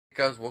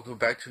guys, welcome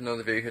back to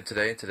another video here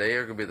today. Today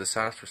are going to be the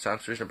Sonics for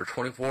Sound Series number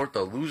 24,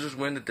 the Losers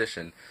Win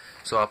edition.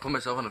 So I'll put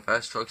myself on a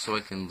fast truck so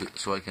I can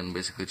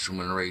basically just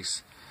win a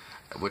race,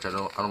 which I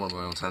don't want to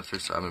win on Sound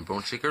Series, so I'm in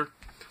Bone Shaker.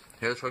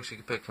 Here are the trucks you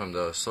can pick from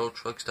the Soul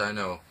Trucks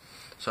Dyno.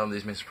 Some of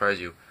these may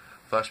surprise you.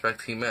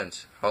 Flashback Team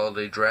Men's,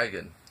 Holiday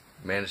Dragon,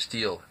 Man of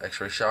Steel,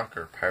 X-Ray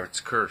Shocker, Pirate's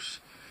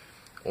Curse,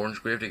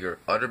 Orange Gravedigger,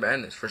 Utter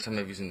Madness, first time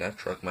I've using that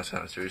truck in my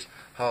Sound Series.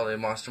 Holiday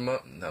Monster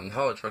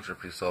Holiday trucks are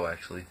pretty slow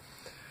actually.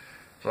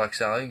 Black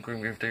Sally,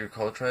 Green Gravedigger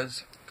Color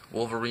Treads,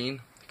 Wolverine.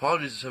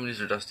 Apologies if some of these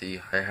are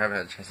dusty. I haven't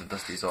had a chance to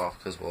dust these off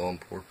because, well, I'm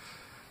poor.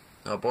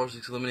 Bar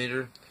 6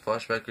 Eliminator,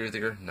 Flashback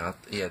Gravedigger.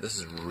 Yeah, this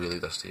is really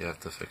dusty. I have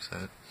to fix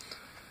that.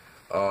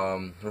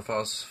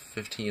 Rafael's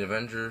 15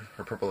 Avenger,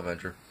 or Purple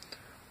Avenger.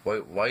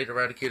 White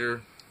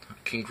Eradicator,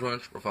 King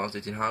Crunch, Rafael's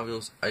 18 Hot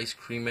Wheels, Ice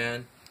Cream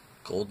Man,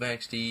 Gold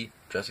Max D,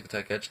 Jurassic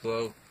Attack Edge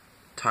Glow,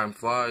 Time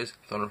Flies,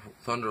 Thunder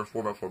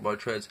 4x4 Mud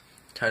Treads,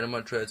 Titan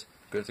Mud Treads,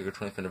 Gravedigger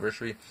 20th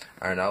Anniversary,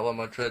 Iron Outlaw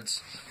Mud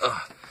Treads,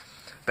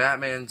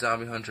 Batman,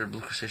 Zombie Hunter, Blue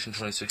Crustacean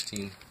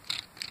 2016,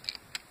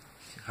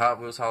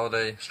 Hot Wheels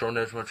Holiday, Storm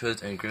Damage Mud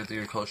Treads, and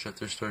Gravedigger Color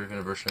Shifters 30th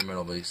Anniversary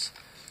Metal Base.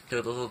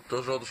 Yeah, those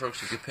are all the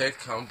trucks you can pick.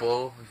 Comment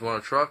below if you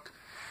want a truck.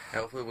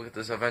 And hopefully we'll get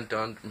this event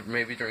done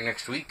maybe during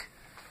next week.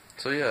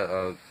 So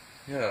yeah,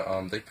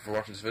 thank you for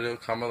watching this video.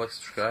 Comment, like,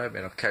 subscribe,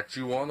 and I'll catch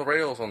you on the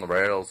rails.